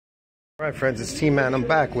Alright friends, it's T-Man. I'm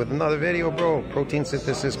back with another video, bro. Protein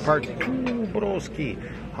synthesis part 2, broski.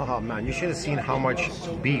 Haha, man, you should have seen how much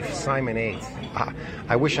beef Simon ate.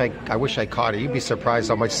 I wish I caught it. You'd be surprised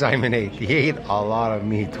how much Simon ate. He ate a lot of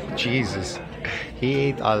meat. Jesus. He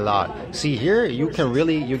ate a lot. See here, you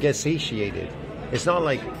get satiated. It's not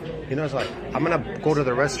like, you know, it's like, I'm gonna go to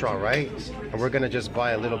the restaurant, right? And we're gonna just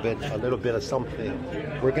buy a little bit of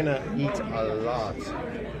something. We're gonna eat a lot.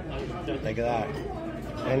 Like that.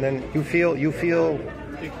 And then you feel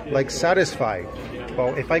like satisfied.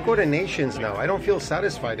 Well, if I go to Nations now, I don't feel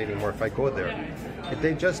satisfied anymore if I go there.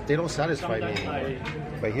 They don't satisfy me anymore.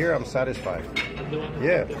 But here I'm satisfied.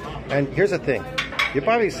 Yeah. And here's the thing. You're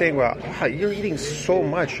probably saying, well, wow, you're eating so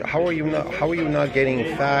much. How are you not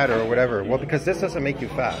getting fat or whatever? Well, because this doesn't make you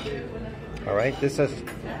fat. All right? This is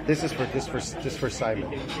for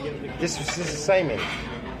Simon. This is Simon.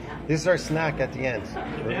 This is our snack at the end,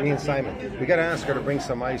 me and Simon. We gotta ask her to bring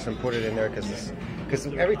some ice and put it in there because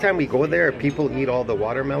every time we go there, people eat all the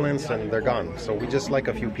watermelons and they're gone. So we just like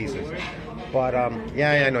a few pieces. But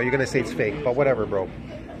yeah, I know you're gonna say it's fake, but whatever, bro.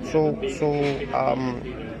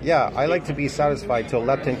 Yeah, I like to be satisfied till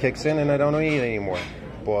leptin kicks in and I don't eat anymore.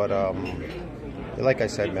 But like I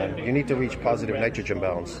said, man, you need to reach positive nitrogen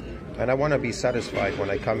balance. And I want to be satisfied when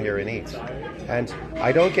I come here and eat. And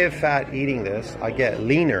I don't get fat eating this. I get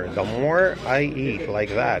leaner. The more I eat like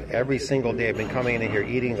that every single day, I've been coming in here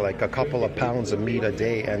eating like a couple of pounds of meat a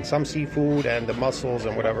day and some seafood and the mussels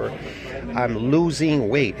and whatever. I'm losing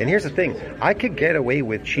weight. And here's the thing. I could get away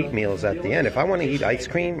with cheat meals at the end. If I want to eat ice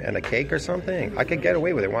cream and a cake or something, I could get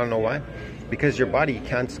away with it. Want to know why? Because your body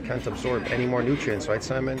can't absorb any more nutrients, right,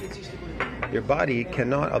 Simon? Your body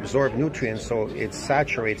cannot absorb nutrients, so it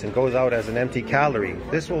saturates and goes out as an empty calorie.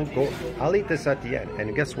 This will go, I'll eat this at the end,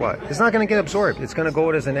 and guess what? It's not going to get absorbed. It's going to go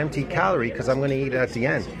out as an empty calorie because I'm going to eat it at the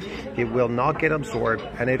end. It will not get absorbed,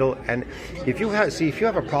 and if you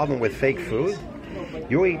have a problem with fake food,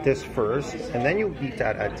 you eat this first, and then you eat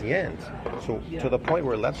that at the end. So to the point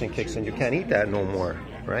where leptin kicks in, you can't eat that no more,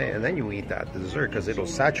 right? And then you eat that dessert because it'll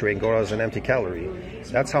saturate and go out as an empty calorie.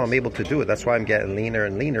 That's how I'm able to do it. That's why I'm getting leaner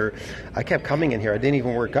and leaner. I kept coming in here. I didn't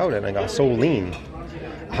even work out, and I got so lean.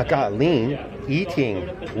 I got lean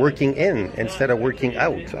working in instead of working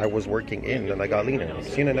out. I was working in, and I got leaner.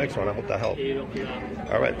 See you in the next one. I hope that helped.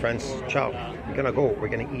 All right, friends. Ciao. We're gonna go. We're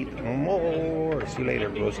gonna eat more. See you later,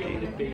 broski.